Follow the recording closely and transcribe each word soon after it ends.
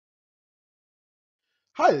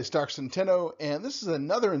Hi, this is Dr. Centeno, and this is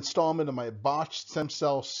another installment of my botched stem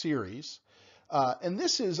cell series. And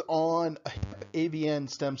this is on AVN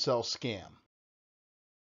stem cell scam.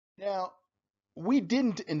 Now, we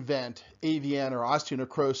didn't invent AVN or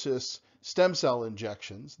osteonecrosis stem cell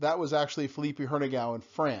injections. That was actually Philippe Hernigau in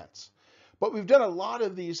France. But we've done a lot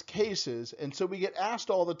of these cases, and so we get asked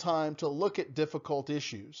all the time to look at difficult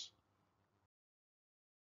issues.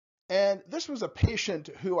 And this was a patient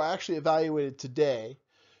who I actually evaluated today,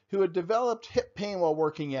 who had developed hip pain while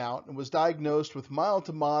working out and was diagnosed with mild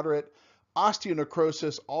to moderate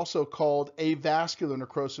osteonecrosis, also called avascular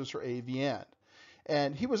necrosis or AVN.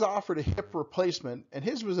 And he was offered a hip replacement, and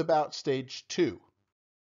his was about stage 2.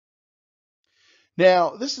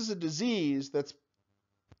 Now, this is a disease that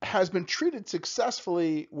has been treated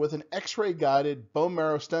successfully with an X-ray guided bone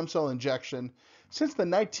marrow stem cell injection since the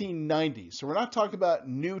 1990s. So we're not talking about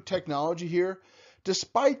new technology here.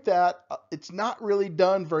 Despite that, it's not really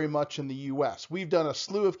done very much in the US. We've done a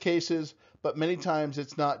slew of cases, but many times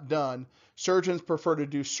it's not done. Surgeons prefer to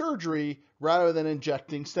do surgery rather than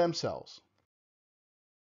injecting stem cells.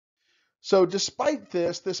 So despite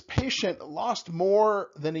this patient lost more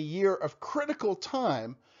than a year of critical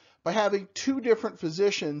time by having 2 different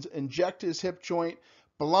physicians inject his hip joint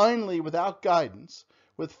blindly without guidance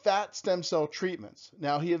with fat stem cell treatments.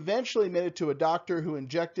 Now, he eventually made it to a doctor who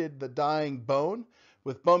injected the dying bone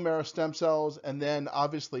with bone marrow stem cells, and then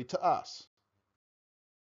obviously to us.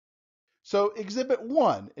 So Exhibit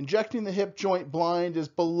 1, injecting the hip joint blind, is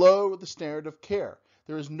below the standard of care.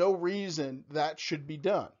 There is no reason that should be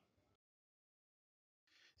done.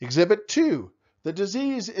 Exhibit 2, the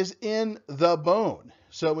disease is in the bone.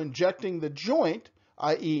 So injecting the joint,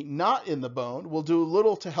 i.e. not in the bone, will do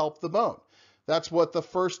little to help the bone. That's what the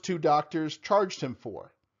first 2 doctors charged him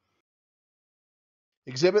for.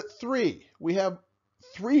 Exhibit 3, we have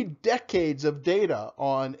 3 decades of data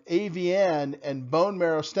on AVN and bone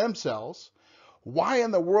marrow stem cells. Why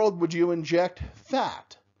in the world would you inject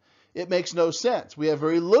fat? It makes no sense. We have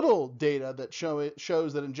very little data that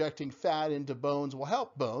shows that injecting fat into bones will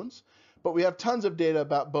help bones, but we have tons of data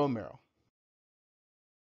about bone marrow.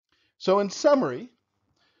 So in summary,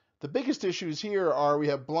 the biggest issues here are we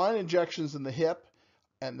have blind injections in the hip,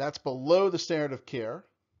 and that's below the standard of care.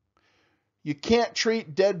 You can't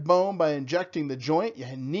treat dead bone by injecting the joint. You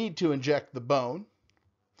need to inject the bone.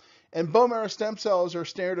 And bone marrow stem cells are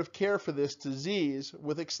standard of care for this disease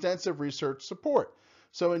with extensive research support.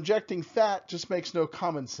 So injecting fat just makes no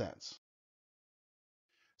common sense.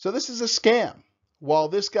 So this is a scam. While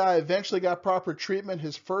this guy eventually got proper treatment,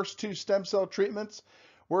 his first 2 stem cell treatments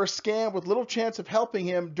were a scam with little chance of helping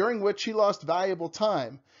him, during which he lost valuable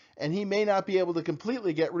time, and he may not be able to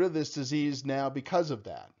completely get rid of this disease now because of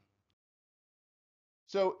that.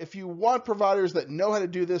 So if you want providers that know how to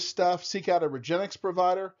do this stuff, seek out a Regenix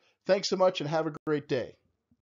provider. Thanks so much and have a great day.